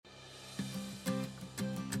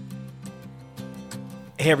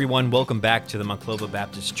Hey everyone, welcome back to the Monclova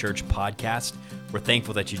Baptist Church podcast. We're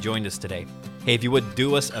thankful that you joined us today. Hey, if you would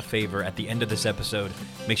do us a favor at the end of this episode,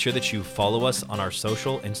 make sure that you follow us on our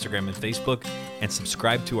social, Instagram and Facebook, and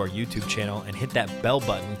subscribe to our YouTube channel and hit that bell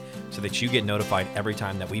button so that you get notified every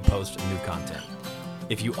time that we post new content.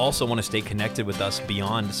 If you also want to stay connected with us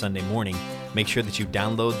beyond Sunday morning, make sure that you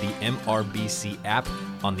download the MRBC app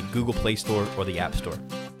on the Google Play Store or the App Store.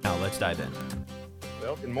 Now let's dive in.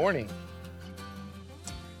 Well, good morning.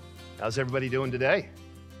 How's everybody doing today?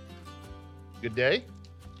 Good day?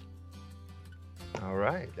 All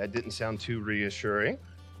right, that didn't sound too reassuring.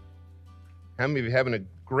 How many of you having a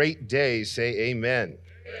great day? Say amen.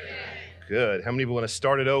 Amen. Good. How many of you want to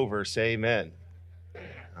start it over? Say amen.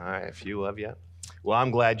 All right, a few of you. Well, I'm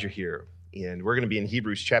glad you're here. And we're going to be in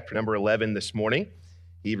Hebrews chapter number 11 this morning.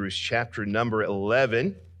 Hebrews chapter number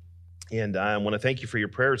 11. And I want to thank you for your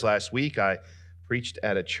prayers last week. I preached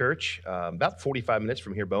at a church about 45 minutes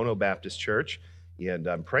from here, Bono Baptist Church, and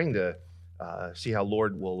I'm praying to see how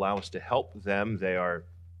Lord will allow us to help them. They are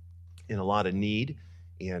in a lot of need,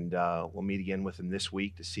 and we'll meet again with them this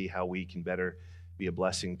week to see how we can better be a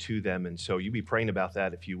blessing to them. And so you be praying about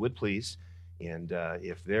that if you would, please. And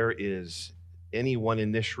if there is anyone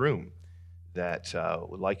in this room that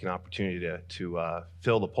would like an opportunity to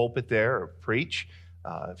fill the pulpit there or preach,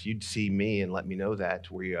 if you'd see me and let me know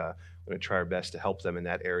that, we're going to try our best to help them in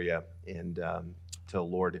that area, and till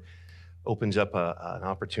the Lord opens up an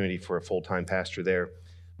opportunity for a full-time pastor there.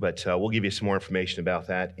 But we'll give you some more information about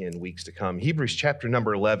that in weeks to come. Hebrews chapter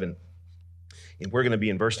number 11, and we're going to be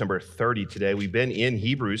in verse number 30 today. We've been in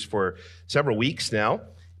Hebrews for several weeks now,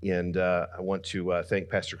 and I want to thank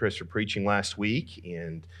Pastor Chris for preaching last week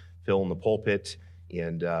and Phil in the pulpit,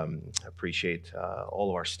 and appreciate all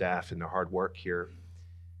of our staff and their hard work here.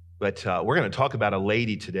 But we're going to talk about a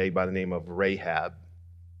lady today by the name of Rahab.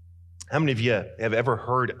 How many of you have ever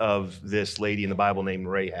heard of this lady in the Bible named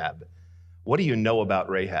Rahab? What do you know about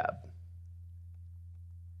Rahab?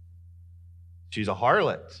 She's a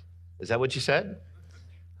harlot. Is that what you said?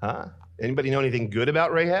 Huh? Anybody know anything good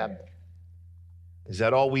about Rahab? Is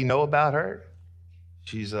that all we know about her?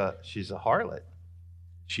 She's a harlot.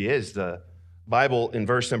 She is. The Bible in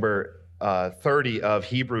verse number 30 of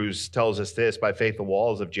Hebrews tells us this: by faith the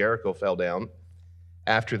walls of Jericho fell down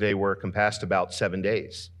after they were compassed about 7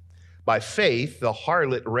 days. By faith the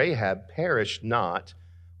harlot Rahab perished not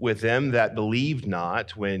with them that believed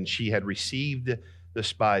not, when she had received the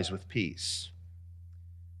spies with peace.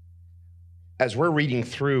 As we're reading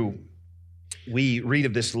through, we read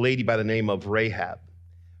of this lady by the name of Rahab.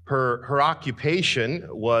 Her occupation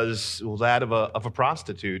was that of a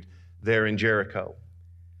prostitute there in Jericho.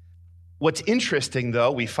 What's interesting,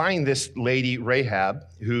 though, we find this lady, Rahab,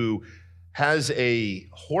 who has a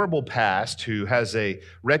horrible past, who has a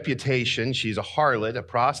reputation. She's a harlot, a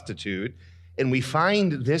prostitute, and we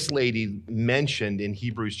find this lady mentioned in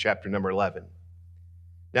Hebrews chapter number 11.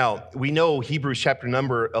 Now, we know Hebrews chapter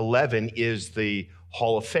number 11 is the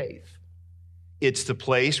Hall of Faith. It's the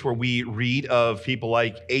place where we read of people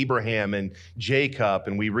like Abraham and Jacob,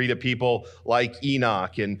 and we read of people like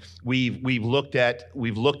Enoch, and we've looked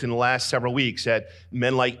in the last several weeks at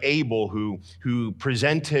men like Abel, who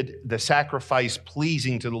presented the sacrifice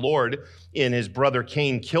pleasing to the Lord, and his brother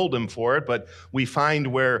Cain killed him for it. But we find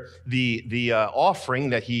where the offering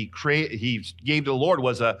that he gave to the Lord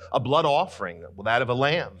was a blood offering, that of a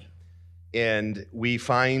lamb. And we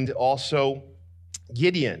find also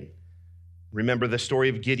Gideon. Remember the story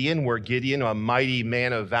of Gideon, where Gideon, a mighty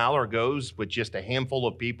man of valor, goes with just a handful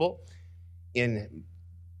of people and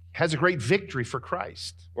has a great victory for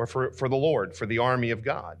Christ, or for the Lord, for the army of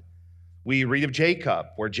God. We read of Jacob,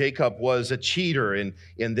 where Jacob was a cheater, and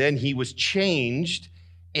then he was changed,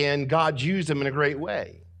 and God used him in a great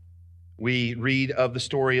way. We read of the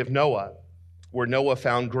story of Noah, where Noah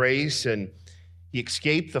found grace, and he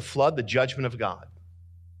escaped the flood, the judgment of God.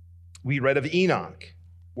 We read of Enoch,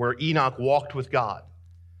 where Enoch walked with God.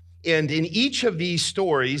 And in each of these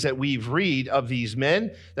stories that we've read of these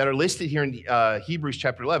men that are listed here in Hebrews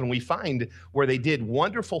chapter 11, we find where they did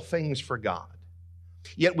wonderful things for God.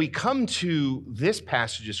 Yet we come to this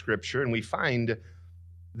passage of Scripture and we find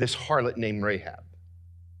this harlot named Rahab.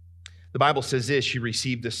 The Bible says this: she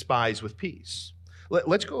received the spies with peace.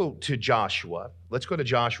 Let's go to Joshua. Let's go to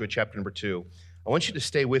Joshua chapter number 2. I want you to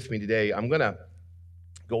stay with me today. I'm going to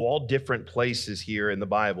go all different places here in the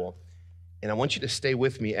Bible, and I want you to stay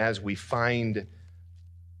with me as we find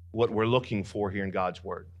what we're looking for here in God's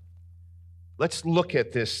Word. Let's look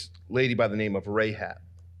at this lady by the name of Rahab.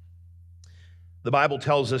 The Bible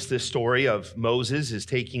tells us this story of Moses is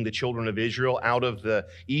taking the children of Israel out of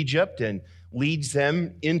Egypt and leads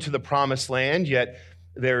them into the promised land, yet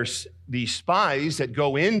there's these spies that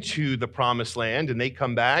go into the promised land, and they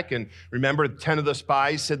come back. And remember, 10 of the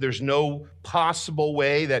spies said there's no possible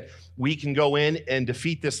way that we can go in and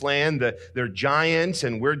defeat this land. They're giants,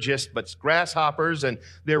 and we're just but grasshoppers. And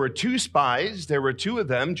there were 2 spies. There were 2 of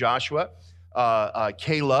them, Joshua,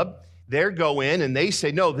 Caleb. They go in and they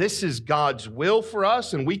say, no, this is God's will for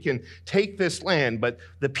us, and we can take this land. But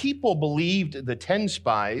the people believed the 10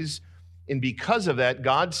 spies, and because of that,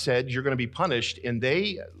 God said, you're going to be punished. And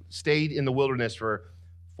they stayed in the wilderness for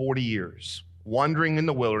 40 years, wandering in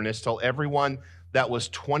the wilderness till everyone that was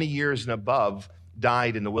 20 years and above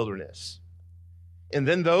died in the wilderness. And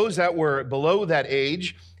then those that were below that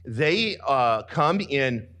age, they come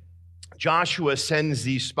in. Joshua sends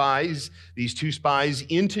these spies, these 2 spies,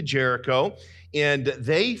 into Jericho, and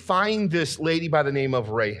they find this lady by the name of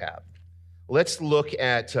Rahab. Let's look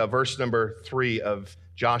at verse number 3 of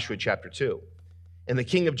Joshua chapter 2. And the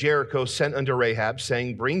king of Jericho sent unto Rahab,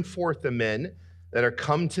 saying, bring forth the men that are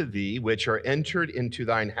come to thee, which are entered into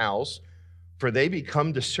thine house, for they be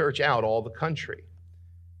come to search out all the country.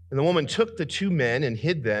 And the woman took the 2 men and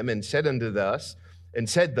hid them, and said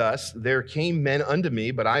thus, there came men unto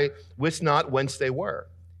me, but I wist not whence they were.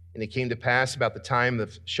 And it came to pass about the time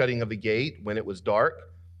of shutting of the gate, when it was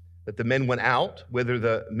dark, that the men went out. Whither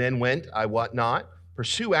the men went, I wot not.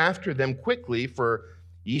 Pursue after them quickly, for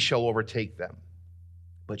ye shall overtake them.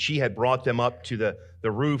 But she had brought them up to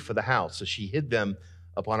the roof of the house, so she hid them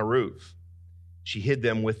upon a roof. She hid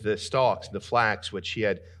them with the stalks, the flax, which she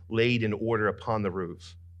had laid in order upon the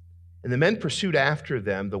roof. And the men pursued after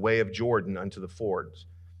them the way of Jordan unto the fords.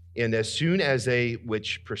 And as soon as they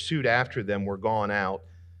which pursued after them were gone out,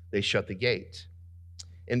 they shut the gate.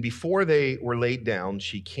 And before they were laid down,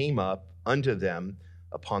 she came up unto them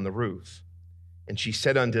upon the roof. And she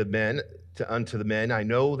said unto the men, I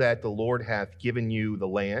know that the Lord hath given you the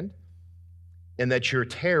land, and that your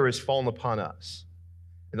terror is fallen upon us.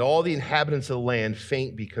 And all the inhabitants of the land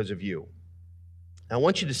faint because of you. I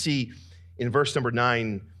want you to see in verse number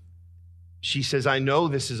 9, she says, I know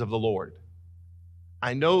this is of the Lord.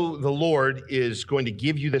 I know the Lord is going to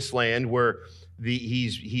give you this land where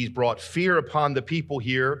he's brought fear upon the people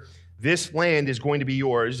here. This land is going to be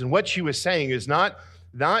yours. And what she was saying is not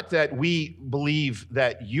that we believe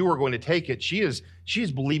that you are going to take it. She is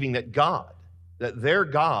believing that their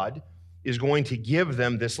God is going to give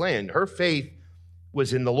them this land. Her faith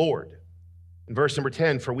was in the Lord. In verse number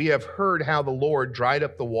 10, for we have heard how the Lord dried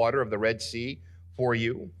up the water of the Red Sea for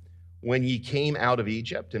you, when ye came out of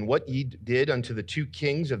Egypt, and what ye did unto the 2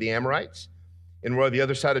 kings of the Amorites, and were on the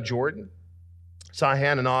other side of Jordan,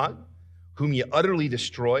 Sihon and Og, whom ye utterly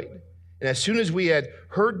destroyed. And as soon as we had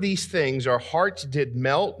heard these things, our hearts did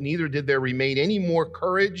melt, neither did there remain any more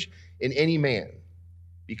courage in any man,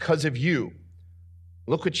 because of you.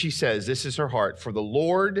 Look what she says. This is her heart. For the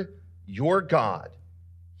Lord your God,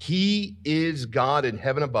 he is God in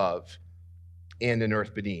heaven above and in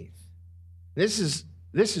earth beneath. This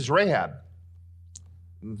is Rahab,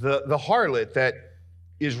 the harlot that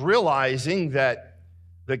is realizing that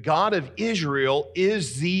the God of Israel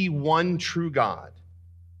is the one true God.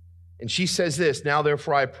 And she says this, now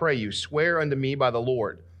therefore I pray you, swear unto me by the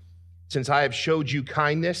Lord, since I have showed you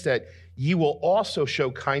kindness, that ye will also show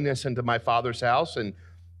kindness unto my father's house, and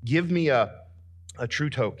give me a true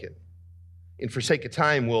token. And for sake of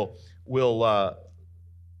time, we'll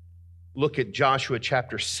look at Joshua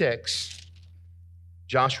chapter 6.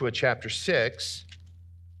 Joshua chapter 6,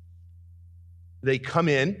 they come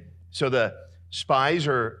in. So the spies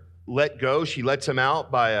are let go. She lets them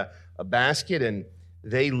out by a basket, and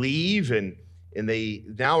they leave, and they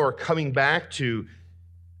now are coming back to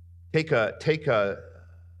take a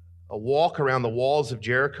walk around the walls of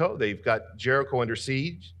Jericho. They've got Jericho under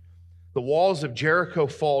siege. The walls of Jericho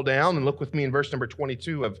fall down, and look with me in verse number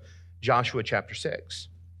 22 of Joshua chapter 6.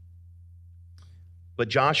 But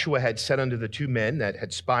Joshua had said unto the 2 men that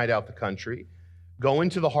had spied out the country, go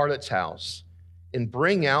into the harlot's house, and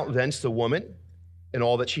bring out thence the woman and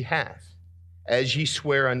all that she hath, as ye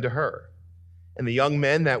swear unto her. And the young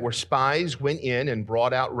men that were spies went in and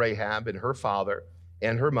brought out Rahab and her father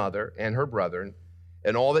and her mother and her brethren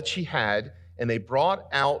and all that she had, and they brought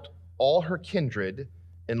out all her kindred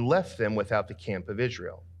and left them without the camp of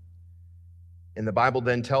Israel. And the Bible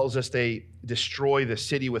then tells us they destroy the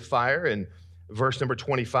city with fire. And verse number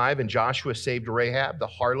 25, and Joshua saved Rahab, the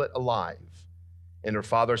harlot, alive, and her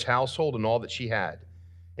father's household and all that she had.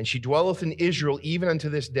 And she dwelleth in Israel even unto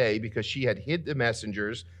this day, because she had hid the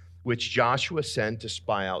messengers which Joshua sent to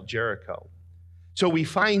spy out Jericho. So we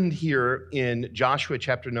find here in Joshua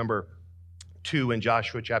chapter number 2 and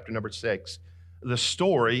Joshua chapter number 6, the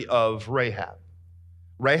story of Rahab.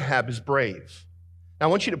 Rahab is brave. Now, I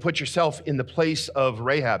want you to put yourself in the place of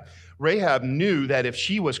Rahab. Rahab knew that if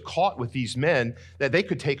she was caught with these men, that they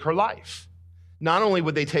could take her life. Not only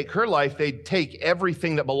would they take her life, they'd take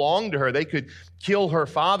everything that belonged to her. They could kill her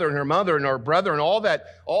father and her mother and her brother and all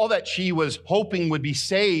that she was hoping would be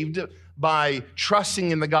saved by trusting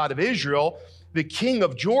in the God of Israel. The king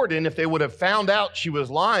of Jordan, if they would have found out she was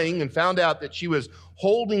lying and found out that she was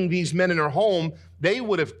holding these men in her home, they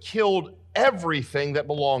would have killed everything that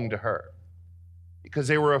belonged to her because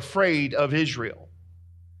they were afraid of Israel.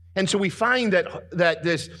 And so we find that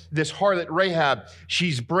this harlot Rahab,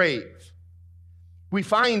 she's brave. We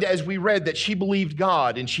find, as we read, that she believed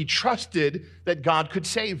God and she trusted that God could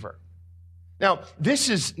save her. Now, this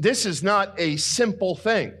is not a simple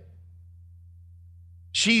thing.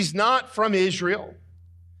 She's not from Israel.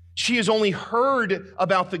 She has only heard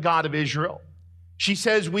about the God of Israel. She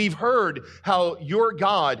says, we've heard how your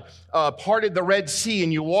God parted the Red Sea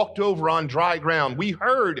and you walked over on dry ground. We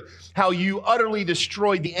heard how you utterly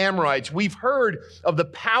destroyed the Amorites. We've heard of the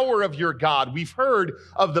power of your God. We've heard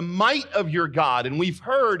of the might of your God. And we've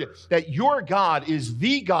heard that your God is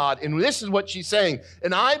the God. And this is what she's saying.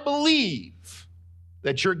 And I believe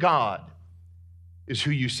that your God is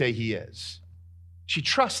who you say he is. She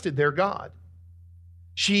trusted their God.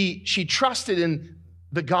 She trusted in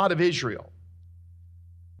the God of Israel.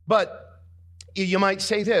 But you might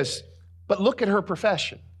say this, but look at her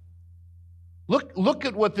profession. Look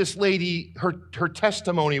at what this lady, her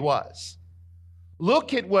testimony was.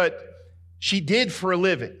 Look at what she did for a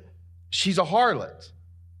living. She's a harlot.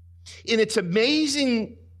 And it's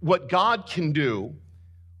amazing what God can do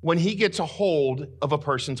when he gets a hold of a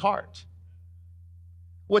person's heart.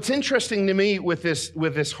 What's interesting to me with this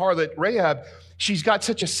harlot Rahab, she's got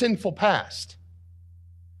such a sinful past.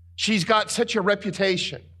 She's got such a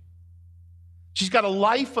reputation. She's got a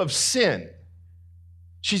life of sin.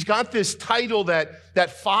 She's got this title that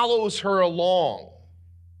follows her along.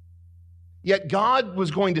 Yet God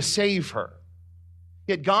was going to save her.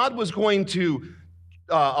 Yet God was going to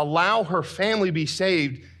allow her family to be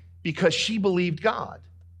saved because she believed God.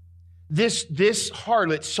 This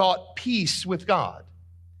harlot sought peace with God.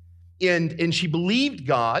 And she believed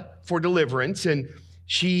God for deliverance, and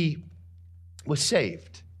she was saved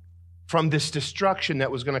from this destruction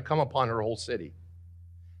that was going to come upon her whole city.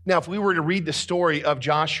 Now, if we were to read the story of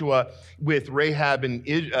Joshua with Rahab and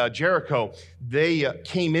Jericho, they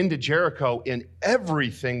came into Jericho and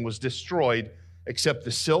everything was destroyed except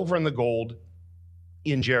the silver and the gold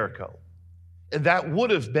in Jericho. And that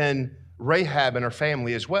would have been Rahab and her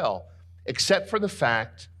family as well, except for the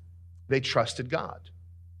fact they trusted God.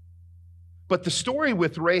 But the story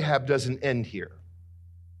with Rahab doesn't end here.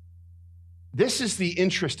 This is the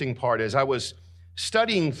interesting part. As I was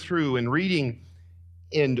studying through and reading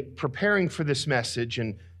and preparing for this message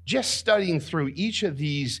and just studying through each of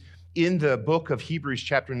these in the book of Hebrews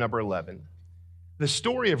chapter number 11, the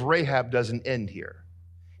story of Rahab doesn't end here.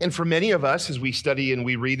 And for many of us, as we study and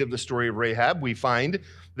we read of the story of Rahab, we find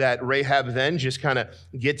that Rahab then just kind of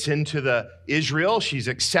gets into the Israel. She's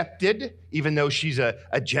accepted, even though she's a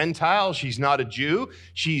Gentile. She's not a Jew.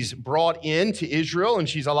 She's brought into Israel and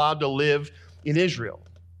she's allowed to live in Israel.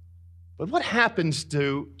 But what happens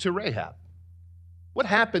to Rahab? What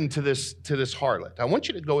happened to this harlot? I want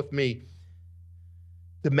you to go with me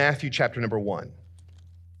to Matthew chapter number 1.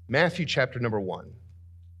 Matthew chapter number 1.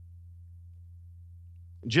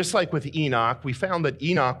 Just like with Enoch, we found that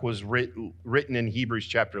Enoch was written in Hebrews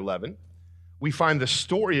chapter 11. We find the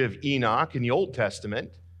story of Enoch in the Old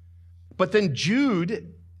Testament. But then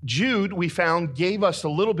Jude, we found, gave us a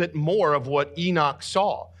little bit more of what Enoch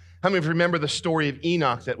saw. How many of you remember the story of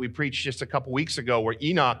Enoch that we preached just a couple weeks ago, where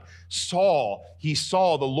Enoch saw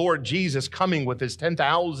the Lord Jesus coming with his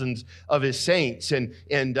 10,000s of his saints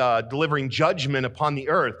and delivering judgment upon the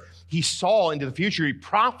earth. He saw into the future. He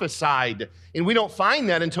prophesied. And we don't find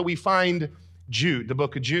that until we find Jude, the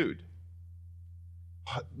book of Jude.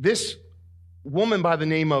 This woman by the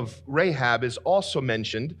name of Rahab is also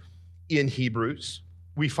mentioned in Hebrews.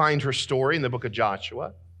 We find her story in the book of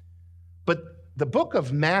Joshua. But the book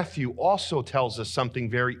of Matthew also tells us something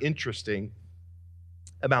very interesting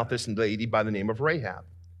about this lady by the name of Rahab.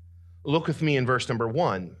 Look with me in verse number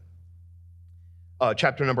 1.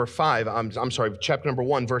 Chapter number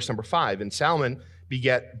 1, verse number 5. And Salmon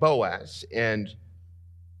begat Boaz and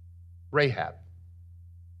Rahab.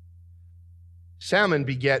 Salmon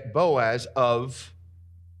begat Boaz of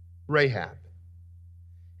Rahab.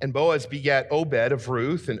 And Boaz begat Obed of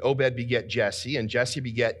Ruth, and Obed begat Jesse, and Jesse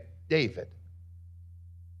begat David.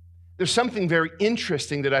 There's something very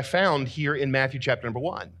interesting that I found here in Matthew chapter number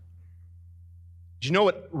 1. Do you know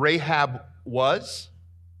what Rahab was?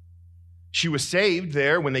 She was saved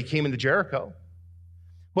there when they came into Jericho.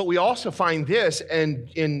 But we also find this, and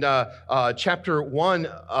in chapter 1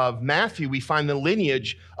 of Matthew, we find the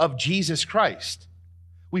lineage of Jesus Christ.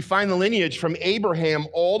 We find the lineage from Abraham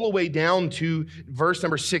all the way down to verse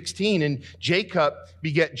number 16. And Jacob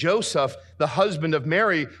begat Joseph, the husband of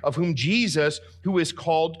Mary, of whom Jesus, who is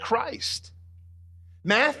called Christ.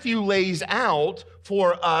 Matthew lays out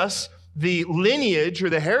for us the lineage or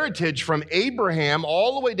the heritage from Abraham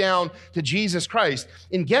all the way down to Jesus Christ.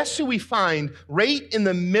 And guess who we find right in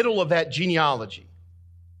the middle of that genealogy?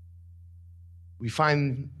 We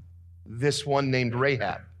find this one named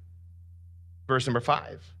Rahab. Verse number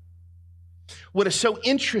 5. What is so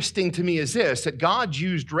interesting to me is this, that God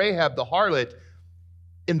used Rahab the harlot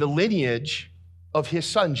in the lineage of his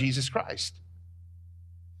son, Jesus Christ.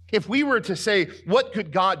 If we were to say, what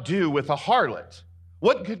could God do with a harlot?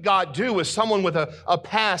 What could God do with someone with a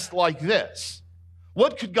past like this?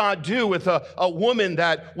 What could God do with a woman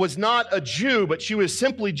that was not a Jew, but she was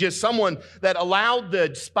simply just someone that allowed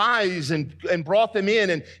the spies and brought them in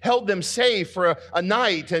and held them safe for a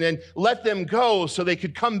night and then let them go so they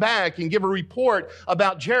could come back and give a report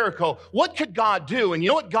about Jericho? What could God do? And you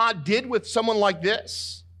know what God did with someone like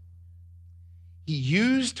this? He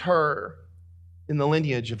used her in the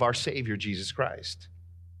lineage of our Savior, Jesus Christ.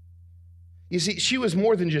 You see, she was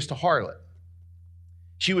more than just a harlot.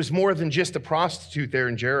 She was more than just a prostitute there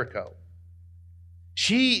in Jericho.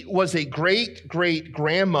 She was a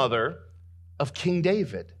great-great-grandmother of King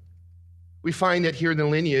David. We find that here in the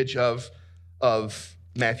lineage of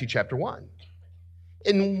Matthew chapter 1.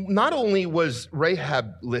 And not only was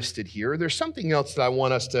Rahab listed here, there's something else that I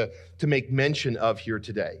want us to make mention of here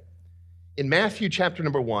today. In Matthew chapter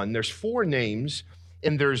number 1, there's 4 names,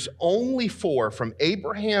 and there's only 4 from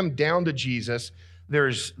Abraham down to Jesus.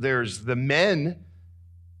 There's the men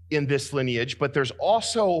in this lineage, but there's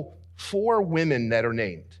also 4 women that are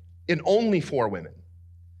named, and only 4 women.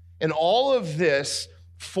 And all of this,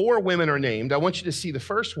 4 women are named. I want you to see the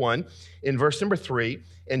first one in verse number 3,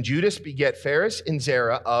 and Judas begat Phares and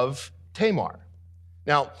Zerah of Tamar.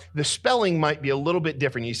 Now, the spelling might be a little bit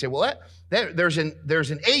different. You say, well, there's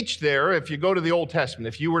an H there if you go to the Old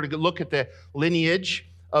Testament. If you were to look at the lineage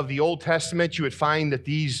of the Old Testament, you would find that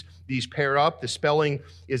these pair up. The spelling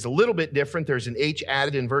is a little bit different. There's an H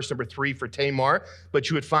added in verse number 3 for Tamar, but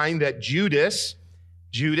you would find that Judas,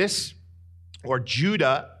 or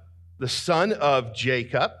Judah, the son of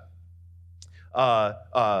Jacob,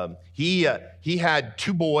 he had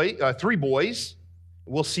 3 boys.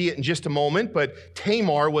 We'll see it in just a moment, but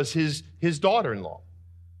Tamar was his daughter-in-law.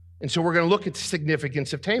 And so we're going to look at the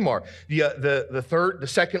significance of Tamar. The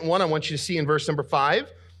second one I want you to see in verse number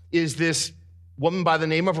 5 is this woman by the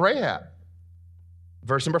name of Rahab.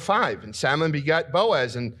 Verse number 5, and Salmon begat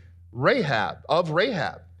Boaz and Rahab.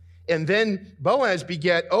 And then Boaz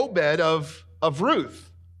begat Obed of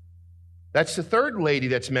Ruth. That's the third lady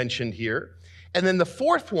that's mentioned here. And then the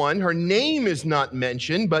fourth one, her name is not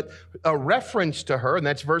mentioned, but a reference to her, and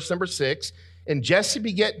that's verse number 6. And Jesse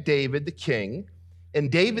begat David the king, and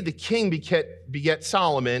David the king begat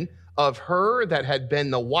Solomon of her that had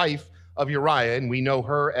been the wife of Uriah, and we know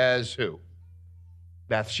her as who?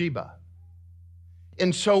 Bathsheba.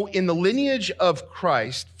 And so in the lineage of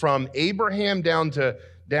Christ, from Abraham down to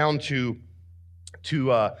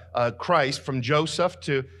Christ, from Joseph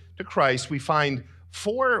to Christ, we find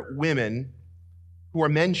 4 women who are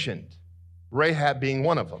mentioned, Rahab being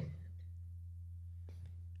one of them.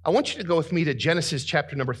 I want you to go with me to Genesis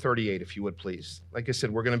chapter number 38, if you would, please. Like I said,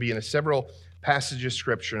 we're going to be in several passages of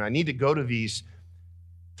Scripture, and I need to go to these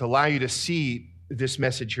to allow you to see this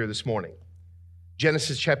message here this morning.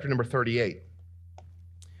 Genesis chapter number 38.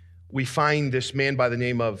 We find this man by the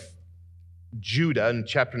name of Judah in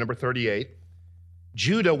chapter number 38.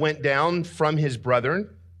 Judah went down from his brethren,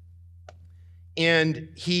 and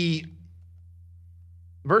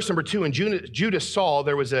verse number 2, and Judah saw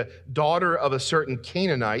there was a daughter of a certain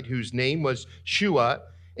Canaanite whose name was Shua,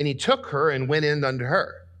 and he took her and went in unto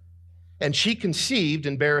her. And she conceived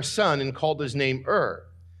and bare a son and called his name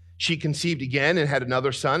She conceived again and had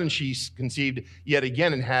another son, and she conceived yet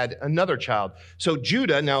again and had another child. So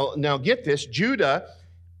Judah, now get this, Judah,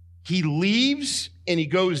 he leaves and he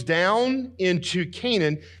goes down into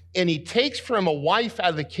Canaan, and he takes for him a wife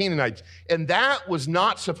out of the Canaanites, and that was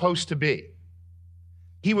not supposed to be.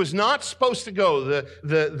 He was not supposed to go.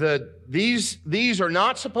 These are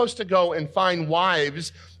not supposed to go and find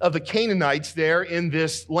wives of the Canaanites there in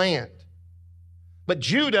this land. But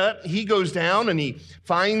Judah, he goes down and he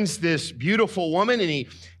finds this beautiful woman, and he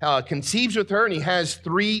conceives with her, and he has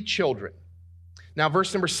 3 children. Now,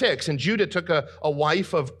 verse number 6, and Judah took a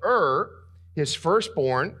wife of his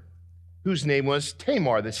firstborn, whose name was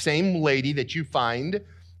Tamar. The same lady that you find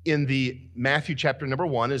in the Matthew chapter number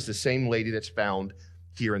 1 is the same lady that's found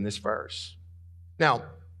here in this verse. Now,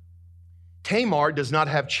 Tamar does not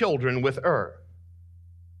have children with Ur.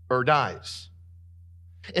 Ur dies.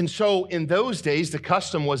 And so in those days, the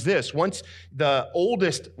custom was this. Once the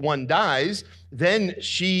oldest one dies, then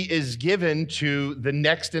she is given to the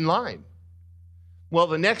next in line. Well,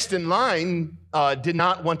 the next in line did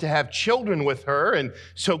not want to have children with her, and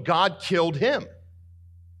so God killed him.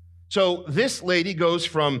 So this lady goes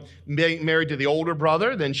from being married to the older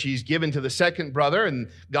brother, then she's given to the second brother, and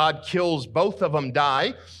God kills both of them,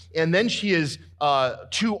 die. And then she is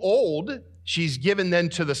too old. She's given then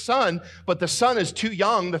to the son, but the son is too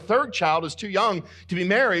young. The third child is too young to be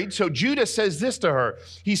married. So Judah says this to her.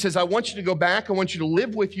 He says, I want you to go back. I want you to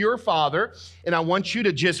live with your father, and I want you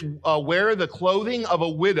to just wear the clothing of a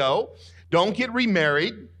widow. Don't get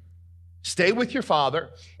remarried. Stay with your father.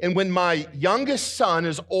 And when my youngest son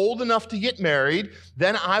is old enough to get married,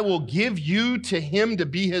 then I will give you to him to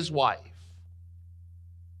be his wife.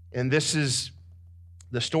 And this is,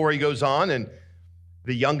 the story goes on, and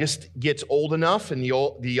the youngest gets old enough, and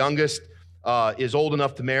the youngest is old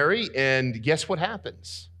enough to marry, and guess what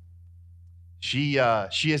happens? She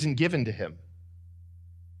isn't given to him.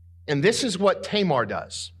 And this is what Tamar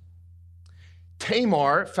does.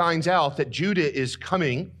 Tamar finds out that Judah is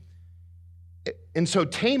coming, and so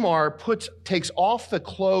Tamar takes off the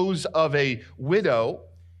clothes of a widow.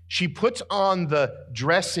 She puts on the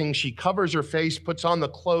dressing, she covers her face, puts on the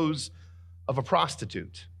clothes of a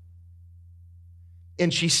prostitute.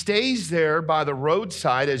 And she stays there by the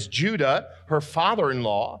roadside as Judah, her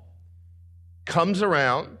father-in-law, comes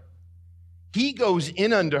around. He goes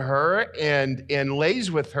in unto her and lays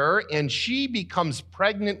with her, and she becomes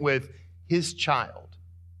pregnant with his child.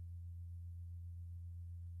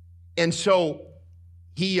 And so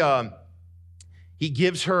he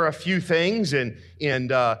gives her a few things and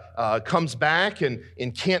comes back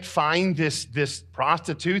and can't find this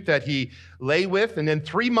prostitute that he lay with. And then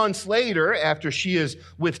 3 months later, after she is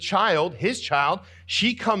with his child,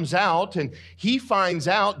 she comes out and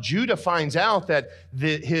Judah finds out that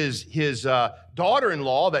his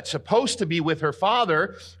daughter-in-law that's supposed to be with her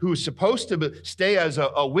father, who's supposed to stay as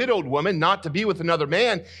a widowed woman, not to be with another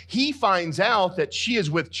man, he finds out that she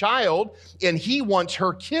is with child and he wants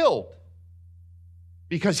her killed,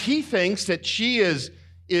 because he thinks that she is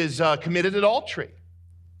committed adultery.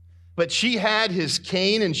 But she had his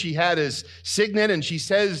cane and she had his signet, and she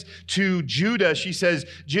says to Judah,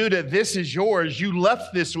 Judah, this is yours. You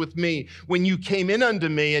left this with me when you came in unto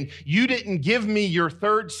me, and you didn't give me your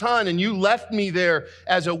third son, and you left me there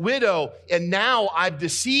as a widow, and now I've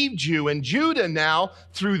deceived you. And Judah now,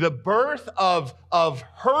 through the birth of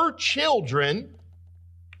her children,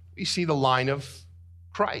 we see the line of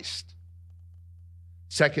Christ.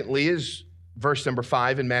 Secondly is verse number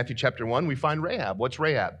 5 in Matthew chapter 1, we find Rahab. What's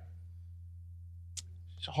Rahab?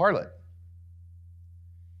 It's a harlot.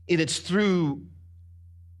 And it's through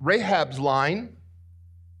Rahab's line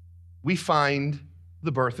we find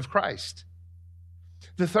the birth of Christ.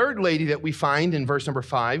 The third lady that we find in verse number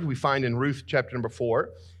 5, we find in Ruth chapter number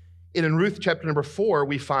 4. And in Ruth chapter number 4,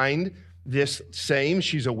 we find this same.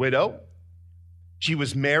 She's a widow. She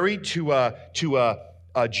was married to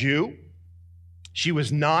a Jew. She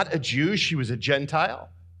was not a Jew, she was a Gentile.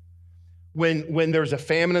 When there's a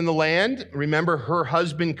famine in the land, remember her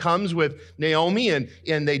husband comes with Naomi and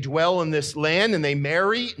they dwell in this land, and they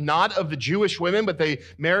marry not of the Jewish women, but they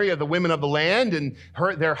marry of the women of the land, and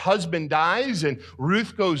their husband dies, and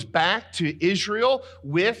Ruth goes back to Israel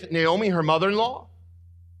with Naomi, her mother-in-law.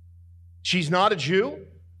 She's not a Jew.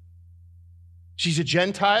 She's a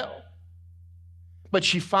Gentile. But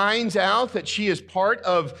she finds out that she is part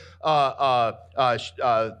of the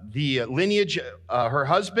lineage. Her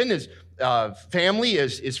husband family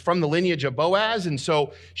is from the lineage of Boaz, and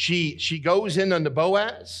so she goes in unto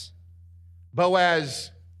Boaz.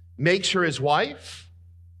 Boaz makes her his wife,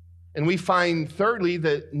 and we find thirdly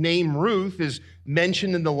the name Ruth is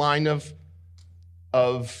mentioned in the line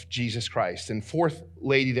of Jesus Christ. And fourth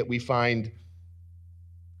lady that we find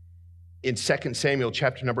in 2 Samuel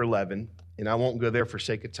chapter number 11. And I won't go there for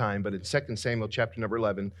sake of time, but in 2 Samuel chapter number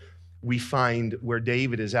 11, we find where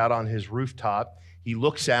David is out on his rooftop. He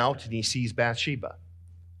looks out and he sees Bathsheba.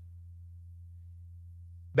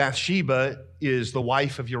 Bathsheba is the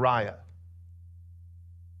wife of Uriah.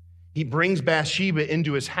 He brings Bathsheba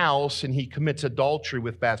into his house and he commits adultery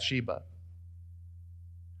with Bathsheba.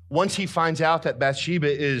 Once he finds out that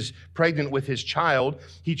Bathsheba is pregnant with his child,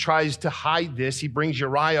 he tries to hide this. He brings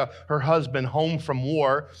Uriah, her husband, home from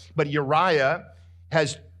war, but Uriah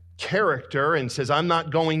has character and says, I'm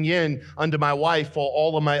not going in unto my wife while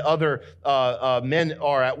all of my other men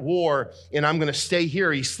are at war, and I'm going to stay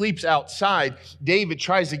here. He sleeps outside. David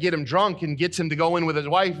tries to get him drunk and gets him to go in with his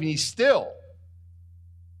wife, and he still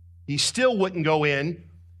wouldn't go in.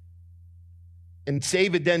 And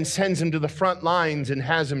David then sends him to the front lines and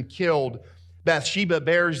has him killed. Bathsheba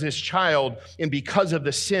bears this child, and because of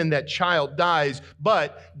the sin, that child dies.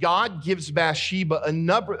 But God gives Bathsheba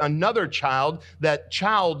another child. That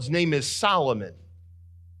child's name is Solomon.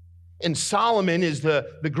 And Solomon is the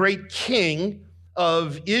great king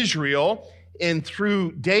of Israel. And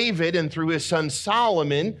through David and through his son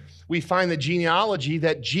Solomon, we find the genealogy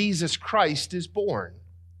that Jesus Christ is born.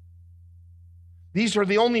 These are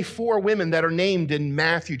the only 4 women that are named in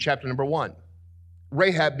Matthew chapter number 1,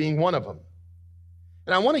 Rahab being one of them.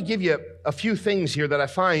 And I want to give you a few things here that I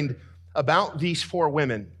find about these 4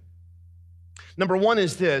 women. Number 1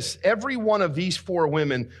 is this: every one of these 4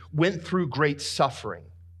 women went through great suffering,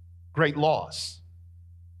 great loss.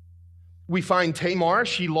 We find Tamar,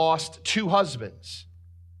 she lost 2 husbands.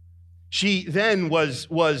 She then was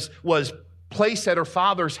placed at her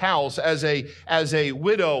father's house as a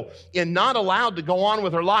widow and not allowed to go on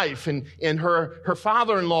with her life. And her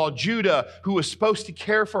father-in-law, Judah, who was supposed to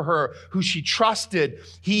care for her, who she trusted,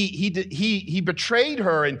 he betrayed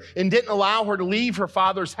her and didn't allow her to leave her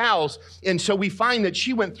father's house. And so we find that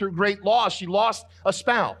she went through great loss. She lost a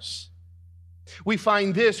spouse. We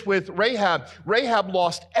find this with Rahab. Rahab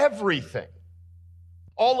lost everything.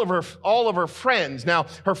 All of her friends. Now,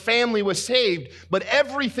 her family was saved, but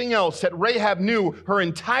everything else that Rahab knew, her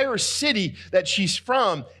entire city that she's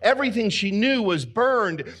from, everything she knew was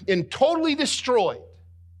burned and totally destroyed.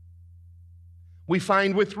 We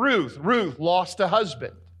find with Ruth. Ruth lost a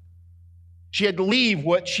husband. She had to leave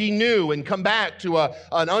what she knew and come back to an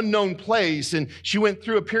unknown place. And she went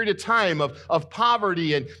through a period of time of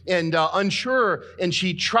poverty and unsure. And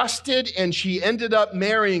she trusted, and she ended up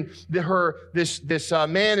marrying this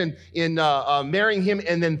man and marrying him.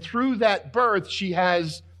 And then through that birth, she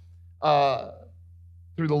has,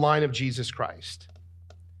 through the line of Jesus Christ.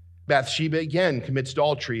 Bathsheba again commits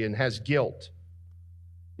adultery and has guilt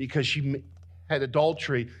because she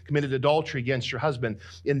committed adultery against her husband.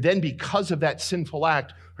 And then because of that sinful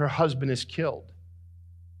act, her husband is killed.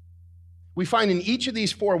 We find in each of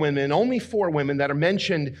these 4 women, only 4 women that are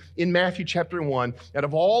mentioned in Matthew chapter 1, out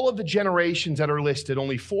of all of the generations that are listed,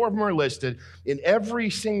 only 4 of them are listed, and every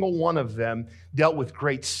single one of them dealt with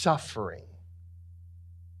great suffering.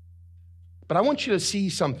 But I want you to see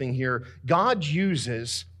something here. God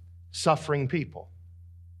uses suffering people.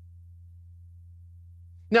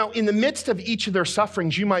 Now, in the midst of each of their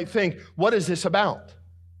sufferings, you might think, what is this about?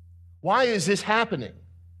 Why is this happening?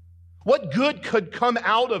 What good could come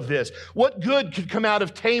out of this? What good could come out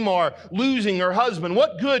of Tamar losing her husband?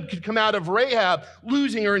 What good could come out of Rahab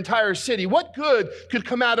losing her entire city? What good could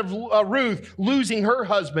come out of Ruth losing her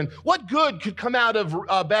husband? What good could come out of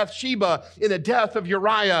Bathsheba in the death of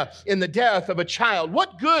Uriah, in the death of a child?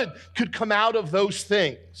 What good could come out of those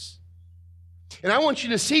things? And I want you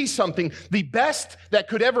to see something. The best that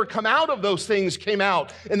could ever come out of those things came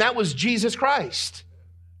out, and that was Jesus Christ.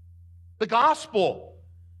 The gospel,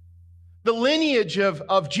 the lineage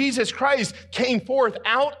of Jesus Christ came forth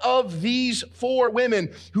out of these 4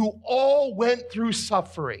 women who all went through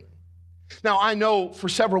suffering. Now, I know for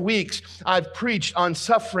several weeks I've preached on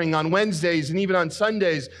suffering on Wednesdays and even on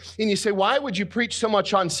Sundays. And you say, why would you preach so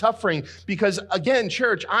much on suffering? Because again,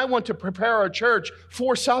 church, I want to prepare our church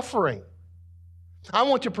for suffering. I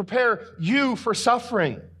want to prepare you for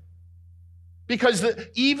suffering. Because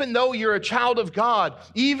even though you're a child of God,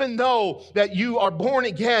 even though that you are born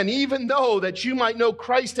again, even though that you might know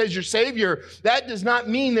Christ as your Savior, that does not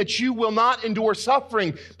mean that you will not endure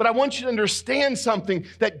suffering. But I want you to understand something,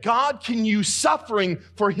 that God can use suffering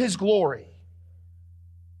for His glory.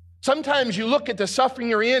 Sometimes you look at the suffering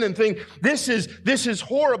you're in and think, this is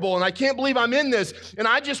horrible, and I can't believe I'm in this, and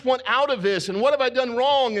I just want out of this, and what have I done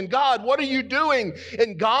wrong? And God, what are you doing?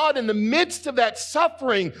 And God, in the midst of that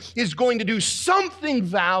suffering, is going to do something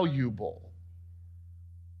valuable.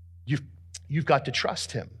 You've got to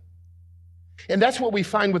trust Him. And that's what we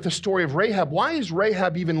find with the story of Rahab. Why is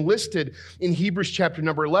Rahab even listed in Hebrews chapter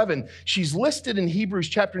number 11? She's listed in Hebrews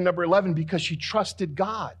chapter number 11 because she trusted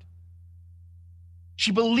God.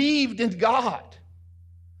 She believed in God.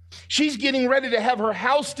 She's getting ready to have her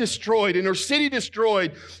house destroyed and her city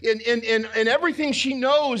destroyed, and everything she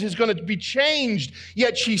knows is going to be changed,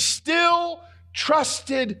 yet she still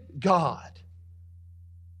trusted God.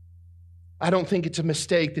 I don't think it's a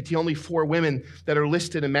mistake that the only 4 women that are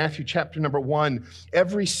listed in Matthew chapter number 1,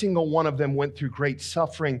 every single one of them went through great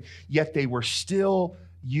suffering, yet they were still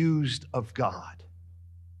used of God.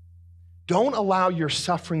 Don't allow your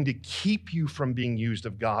suffering to keep you from being used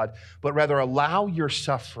of God, but rather allow your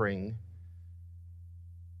suffering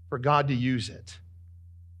for God to use it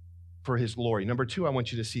for his glory. Number two, I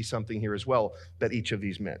want you to see something here as well that each of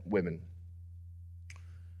these women.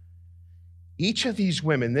 Each of these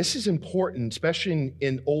women, this is important, especially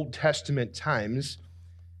in Old Testament times.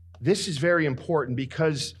 This is very important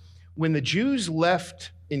because when the Jews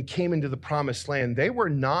left and came into the promised land, they were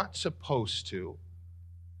not supposed to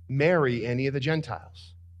marry any of the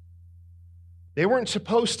Gentiles. They weren't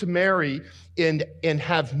supposed to marry and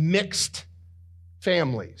have mixed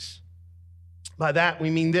families. By that, we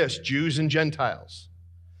mean this, Jews and Gentiles.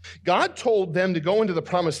 God told them to go into the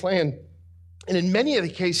promised land, and in many of the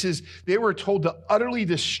cases, they were told to utterly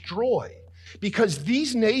destroy, because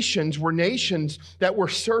these nations were nations that were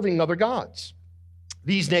serving other gods.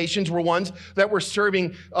 These nations were ones that were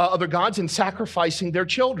serving other gods and sacrificing their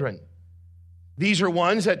children. These are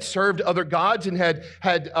ones that served other gods and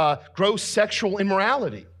had gross sexual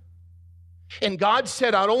immorality. And God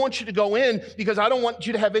said, I don't want you to go in because I don't want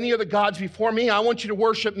you to have any other gods before me. I want you to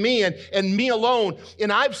worship me and me alone.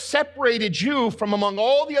 And I've separated you from among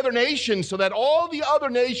all the other nations so that all the other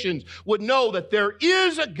nations would know that there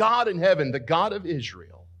is a God in heaven, the God of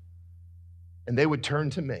Israel. And they would turn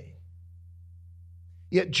to me.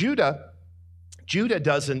 Yet Judah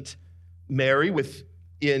doesn't marry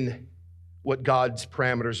within what God's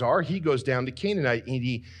parameters are. He goes down to Canaanite and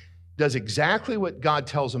he does exactly what God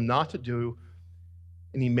tells him not to do,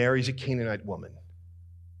 and he marries a Canaanite woman.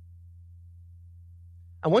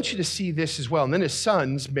 I want you to see this as well. And then his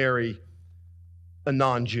sons marry a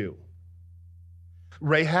non-Jew.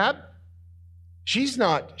 Rahab, she's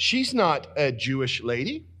not a Jewish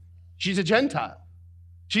lady. She's a Gentile.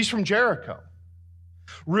 She's from Jericho.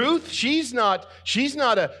 Ruth, she's not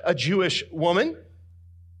a Jewish woman.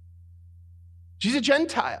 She's a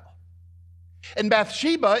Gentile. And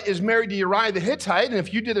Bathsheba is married to Uriah the Hittite. And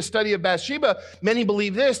if you did a study of Bathsheba, many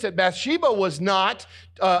believe this, that Bathsheba was not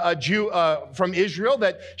a Jew from Israel,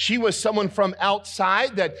 that she was someone from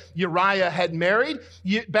outside that Uriah had married.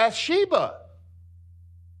 Bathsheba,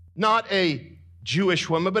 not a Jewish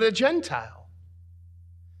woman, but a Gentile.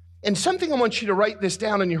 And something I want you to write this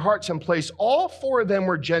down in your heart someplace. All four of them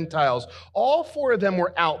were Gentiles. All four of them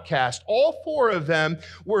were outcast. All four of them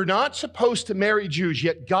were not supposed to marry Jews,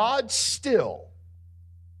 yet God still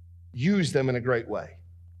used them in a great way.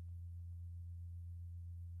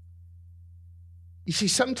 You see,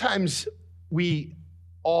 sometimes we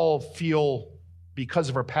all feel because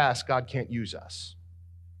of our past, God can't use us.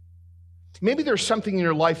 Maybe there's something in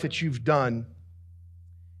your life that you've done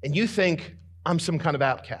and you think, I'm some kind of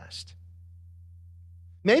outcast.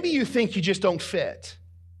 Maybe you think you just don't fit.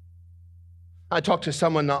 I talked to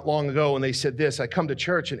someone not long ago and they said this, I come to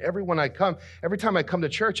church and every time I come to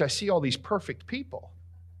church, I see all these perfect people.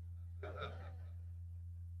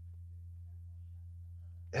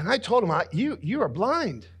 And I told him, you are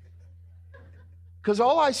blind. Because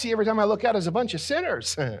all I see every time I look out is a bunch of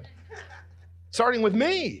sinners, starting with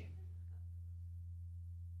me.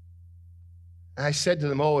 And I said to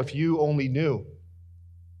them, if you only knew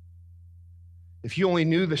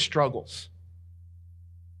the struggles.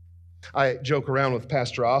 I joke around with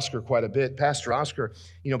Pastor Oscar quite a bit. Pastor Oscar,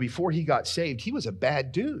 before he got saved, he was a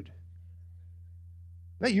bad dude.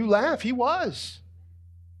 Now, you laugh, he was.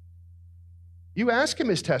 You ask him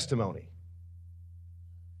his testimony.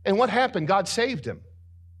 And what happened? God saved him.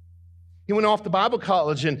 He went off to Bible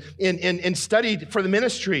college and studied for the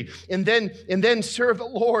ministry and then served the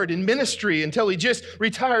Lord in ministry until he just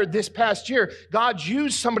retired this past year. God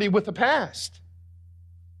used somebody with a past.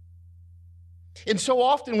 And so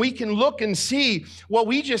often we can look and see,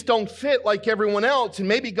 we just don't fit like everyone else, and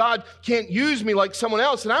maybe God can't use me like someone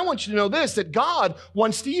else. And I want you to know this, that God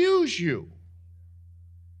wants to use you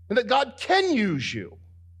and that God can use you.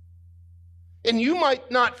 And you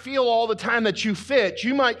might not feel all the time that you fit.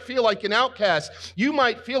 You might feel like an outcast. You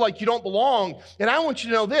might feel like you don't belong. And I want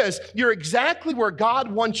you to know this, you're exactly where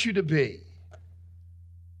God wants you to be.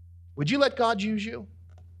 Would you let God use you?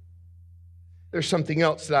 There's something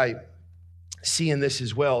else that I see in this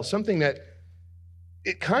as well, something that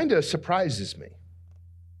it kind of surprises me.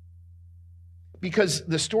 Because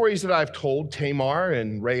the stories that I've told, Tamar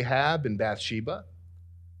and Rahab and Bathsheba,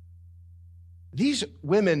 these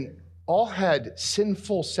women all had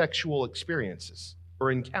sinful sexual experiences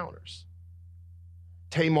or encounters.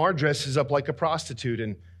 Tamar dresses up like a prostitute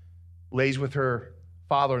and lays with her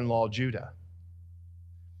father-in-law, Judah.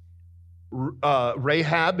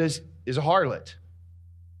 Rahab is a harlot.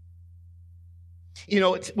 You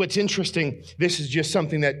know, what's interesting, this is just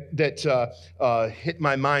something that hit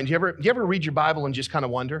my mind. You ever read your Bible and just kind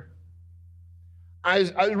of wonder? I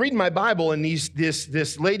was reading my Bible, and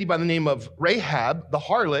this lady by the name of Rahab, the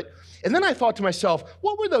harlot, and then I thought to myself,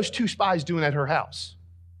 what were those two spies doing at her house?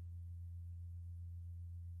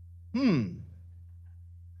 The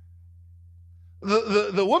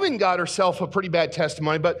woman got herself a pretty bad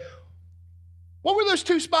testimony, but what were those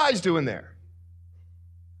two spies doing there?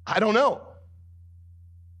 I don't know.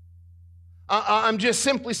 I'm just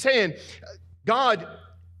simply saying, God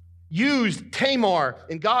used Tamar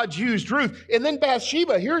and God used Ruth. And then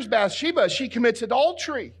Bathsheba, here's Bathsheba, she commits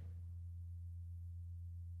adultery.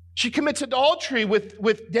 She commits adultery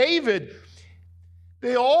with David.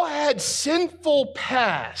 They all had sinful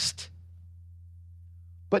past,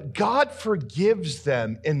 but God forgives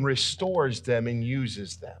them and restores them and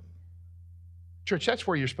uses them. Church, that's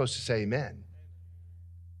where you're supposed to say amen.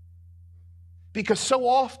 Because so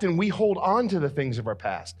often we hold on to the things of our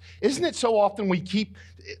past. Isn't it so often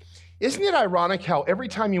isn't it ironic how every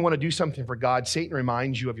time you want to do something for God, Satan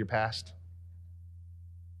reminds you of your past?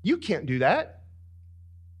 You can't do that.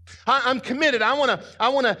 I'm committed. I want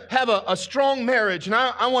to have a strong marriage, and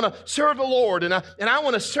I want to serve the Lord, and I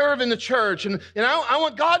want to serve in the church, and I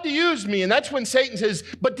want God to use me. And that's when Satan says,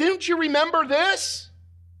 but didn't you remember this?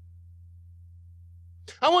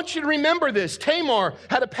 I want you to remember this. Tamar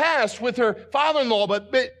had a past with her father-in-law,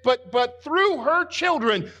 but through her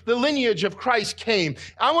children, the lineage of Christ came.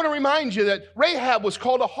 I want to remind you that Rahab was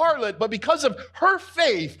called a harlot, but because of her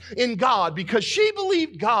faith in God, because she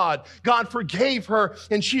believed God, God forgave her,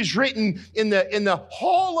 and she's written in the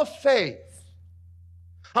hall of faith.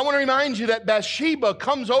 I want to remind you that Bathsheba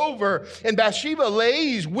comes over, and Bathsheba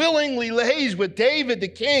willingly lays with David the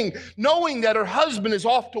king, knowing that her husband is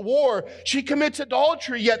off to war. She commits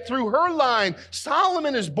adultery, yet through her line,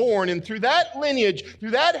 Solomon is born, and through that lineage,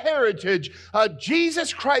 through that heritage,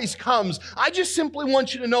 Jesus Christ comes. I just simply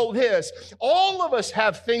want you to know this. All of us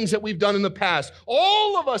have things that we've done in the past.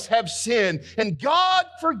 All of us have sinned, and God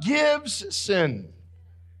forgives sin,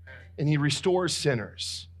 and He restores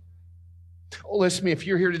sinners. Oh, listen to me, if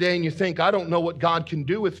you're here today and you think, I don't know what God can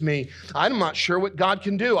do with me, I'm not sure what God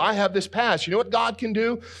can do. I have this past. You know what God can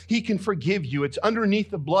do? He can forgive you. It's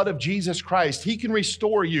underneath the blood of Jesus Christ. He can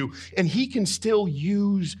restore you, and He can still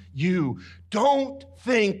use you. Don't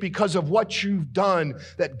think because of what you've done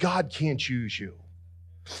that God can't use you.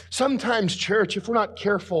 Sometimes church, if we're not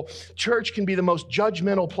careful, church can be the most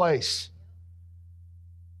judgmental place.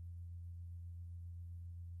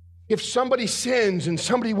 If somebody sins and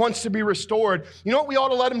somebody wants to be restored, you know what we ought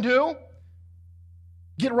to let them do?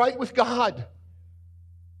 Get right with God.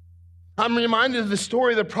 I'm reminded of the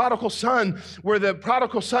story of the prodigal son, where the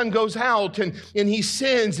prodigal son goes out and he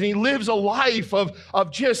sins and he lives a life of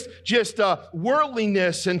just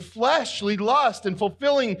worldliness and fleshly lust and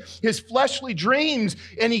fulfilling his fleshly dreams.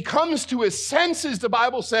 And he comes to his senses, the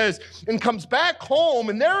Bible says, and comes back home,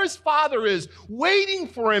 and there his father is waiting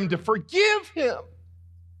for him to forgive him.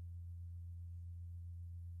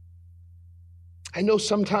 I know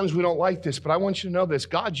sometimes we don't like this, but I want you to know this.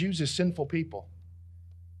 God uses sinful people.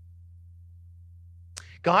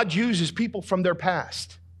 God uses people from their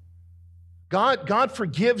past. God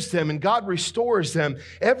forgives them and God restores them.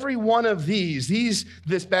 Every one of this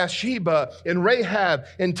Bathsheba and Rahab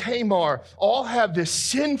and Tamar, all have this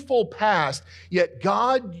sinful past, yet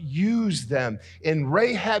God used them. And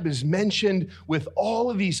Rahab is mentioned with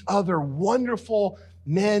all of these other wonderful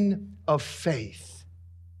men of faith.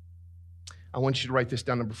 I want you to write this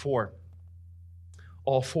down, number 4.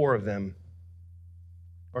 All 4 of them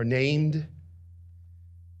are named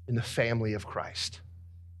in the family of Christ.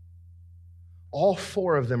 All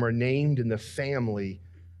 4 of them are named in the family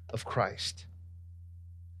of Christ.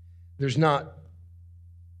 They're not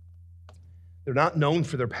known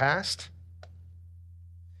for their past.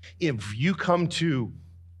 If you come to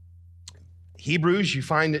Hebrews, you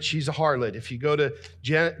find that she's a harlot. If you go to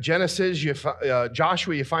Genesis,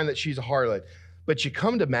 Joshua, you find that she's a harlot. But you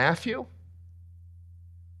come to Matthew,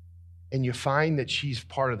 and you find that she's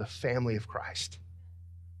part of the family of Christ.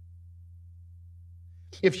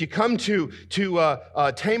 If you come to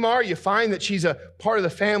Tamar, you find that she's a part of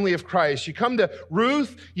the family of Christ. You come to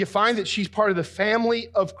Ruth, you find that she's part of the family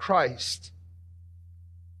of Christ.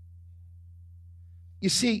 You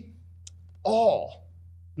see,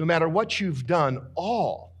 no matter what you've done,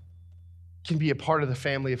 all can be a part of the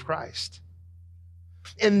family of Christ.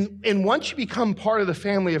 And once you become part of the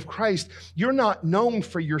family of Christ, you're not known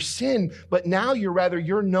for your sin, but now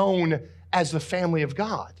you're known as the family of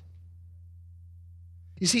God.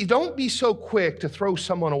 You see, don't be so quick to throw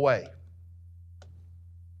someone away.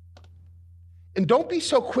 And don't be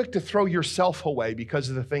so quick to throw yourself away because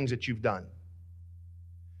of the things that you've done.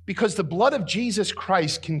 Because the blood of Jesus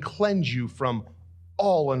Christ can cleanse you from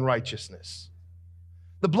all unrighteousness.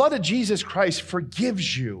 The blood of Jesus Christ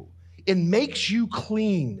forgives you and makes you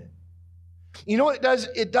clean. You know what it does?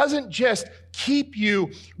 It doesn't just keep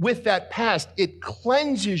you with that past. It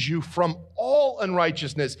cleanses you from all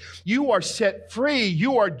unrighteousness. You are set free.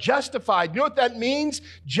 You are justified. You know what that means?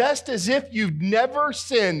 Just as if you've never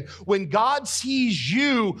sinned. When God sees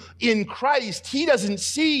you in Christ, He doesn't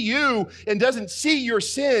see you and doesn't see your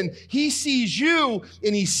sin. He sees you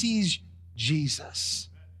and He sees Jesus.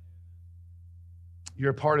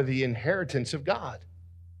 You're a part of the inheritance of God.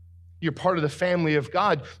 You're part of the family of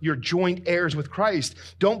God. You're joint heirs with Christ.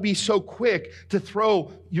 Don't be so quick to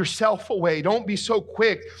throw yourself away. Don't be so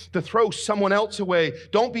quick to throw someone else away.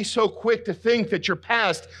 Don't be so quick to think that your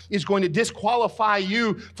past is going to disqualify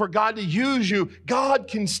you for God to use you. God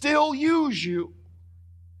can still use you.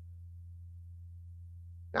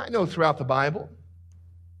 Now, I know throughout the Bible,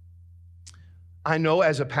 I know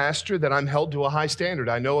as a pastor that I'm held to a high standard.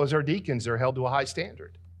 I know as our deacons, they're held to a high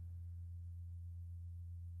standard.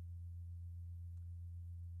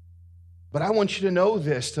 But I want you to know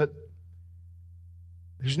this, that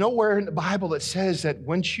there's nowhere in the Bible that says that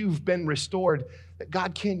once you've been restored, that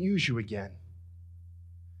God can't use you again.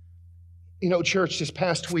 You know, church, this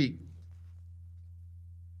past week,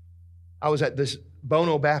 I was at this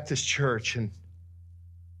Bono Baptist church, and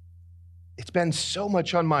it's been so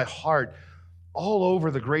much on my heart all over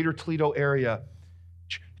the greater Toledo area.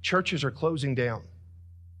 Churches are closing down.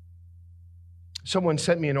 Someone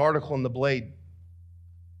sent me an article in the Blade.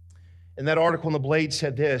 And that article in the Blade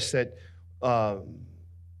said this, that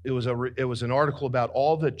it was an article about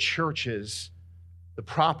all the churches,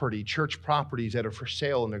 the church properties that are for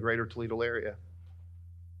sale in the greater Toledo area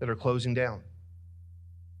that are closing down.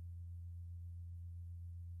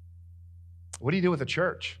 What do you do with a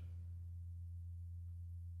church?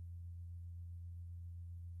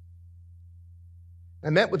 I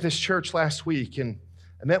met with this church last week, and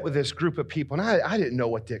I met with this group of people, and I didn't know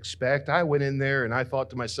what to expect. I went in there, and I thought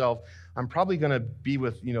to myself, I'm probably going to be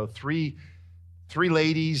with, three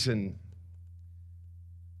ladies, and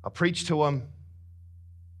I'll preach to them.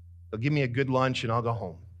 They'll give me a good lunch, and I'll go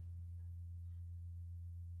home.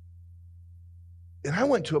 And I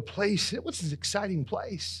went to a place, it was an exciting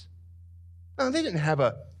place. Now, they didn't have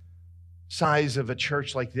a size of a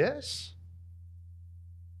church like this.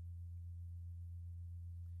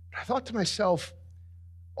 But I thought to myself,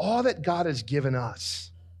 all that God has given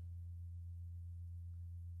us,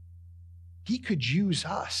 He could use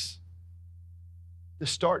us to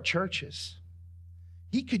start churches.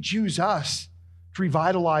 He could use us to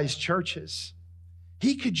revitalize churches.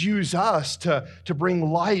 He could use us to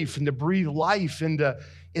bring life and to breathe life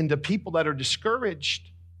into people that are discouraged.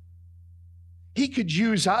 He could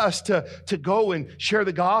use us to go and share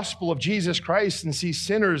the gospel of Jesus Christ and see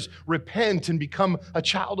sinners repent and become a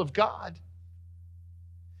child of God.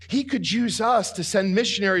 He could use us to send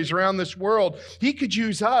missionaries around this world. He could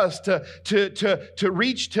use us to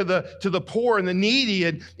reach to the poor and the needy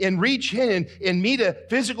and reach in and meet a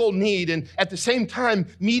physical need, and at the same time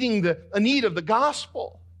meeting a need of the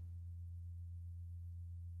gospel.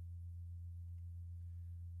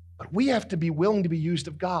 But we have to be willing to be used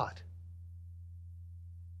of God.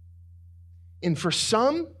 And for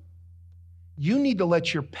some, you need to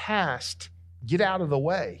let your past get out of the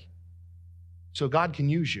way so God can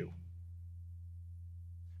use you.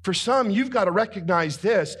 For some, you've got to recognize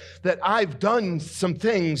this, that I've done some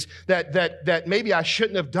things that maybe I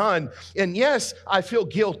shouldn't have done. And yes, I feel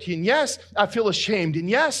guilty. And yes, I feel ashamed. And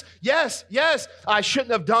yes, I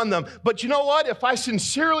shouldn't have done them. But you know what? If I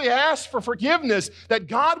sincerely ask for forgiveness, that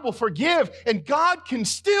God will forgive, and God can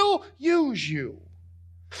still use you.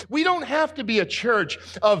 We don't have to be a church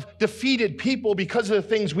of defeated people because of the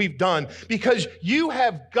things we've done. Because you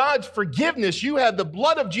have God's forgiveness. You have the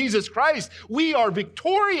blood of Jesus Christ. We are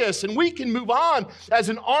victorious, and we can move on as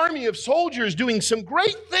an army of soldiers doing some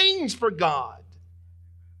great things for God.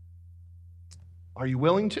 Are you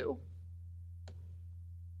willing to?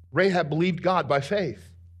 Rahab believed God by faith.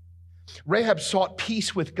 Rahab sought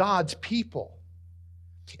peace with God's people.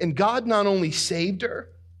 And God not only saved her,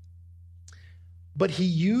 but He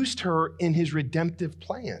used her in His redemptive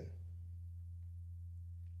plan.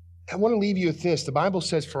 I want to leave you with this. The Bible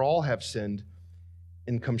says, for all have sinned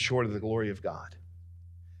and come short of the glory of God.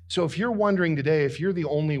 So if you're wondering today, if you're the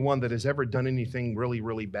only one that has ever done anything really,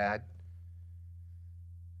 really bad,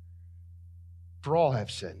 for all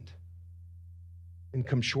have sinned and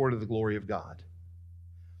come short of the glory of God.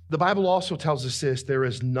 The Bible also tells us this, there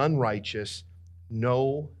is none righteous,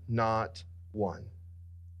 no, not one.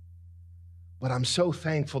 But I'm so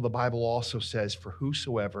thankful the Bible also says, for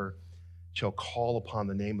whosoever shall call upon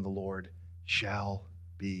the name of the Lord shall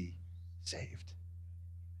be saved.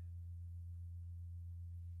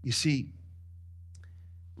 You see,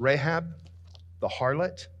 Rahab, the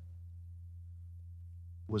harlot,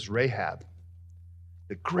 was Rahab,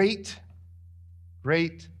 the great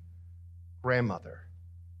grandmother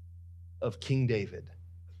of King David,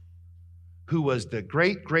 who was the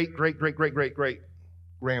great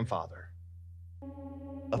grandfather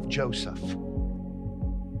of Joseph,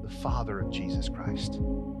 the father of Jesus Christ.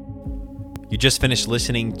 You just finished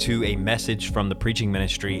listening to a message from the preaching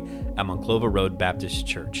ministry at Monclova Road Baptist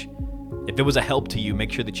Church. If it was a help to you,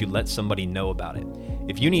 make sure that you let somebody know about it.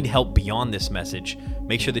 If you need help beyond this message,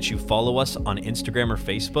 make sure that you follow us on Instagram or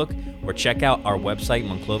Facebook, or check out our website,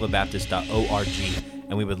 monclovabaptist.org,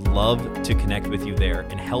 and we would love to connect with you there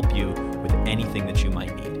and help you with anything that you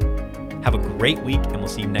might need. Have a great week, and we'll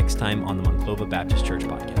see you next time on the Monclova Baptist Church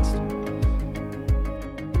podcast.